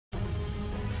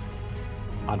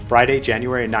On Friday,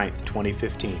 January 9th,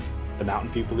 2015, the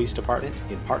Mountain View Police Department,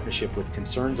 in partnership with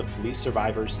Concerns of Police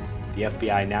Survivors, the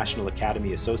FBI National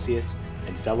Academy Associates,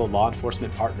 and fellow law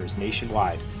enforcement partners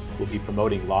nationwide, will be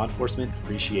promoting Law Enforcement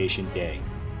Appreciation Day.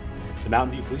 The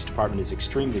Mountain View Police Department is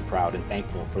extremely proud and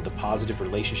thankful for the positive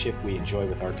relationship we enjoy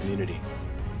with our community.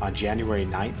 On January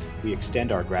 9th, we extend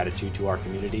our gratitude to our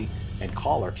community and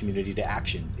call our community to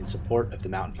action in support of the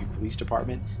Mountain View Police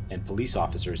Department and police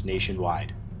officers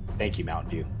nationwide. Thank you, Mountain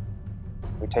View.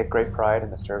 We take great pride in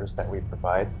the service that we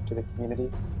provide to the community,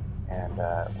 and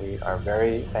we are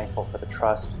very thankful for the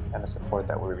trust and the support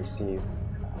that we receive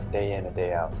day in and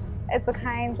day out. It's the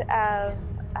kind of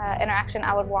interaction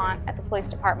I would want at the police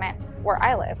department where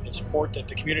I live. The support that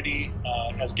the community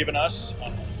has given us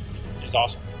is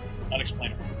awesome,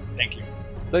 unexplainable. Thank you.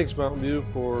 Thanks, Mountain View,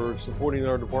 for supporting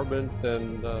our department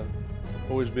and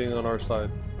always being on our side.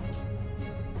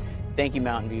 Thank you,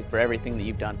 Mountain View, for everything that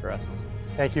you've done for us.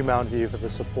 Thank you, Mountain View, for the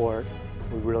support.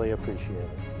 We really appreciate it.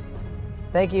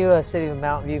 Thank you, City of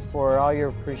Mountain View, for all your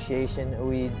appreciation.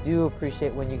 We do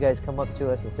appreciate when you guys come up to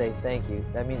us and say thank you.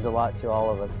 That means a lot to all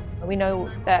of us. We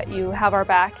know that you have our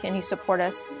back and you support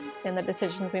us in the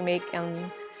decisions we make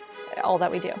and all that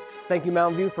we do. Thank you,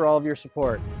 Mountain View, for all of your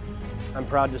support. I'm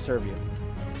proud to serve you.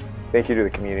 Thank you to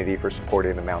the community for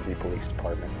supporting the Mountain View Police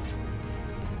Department.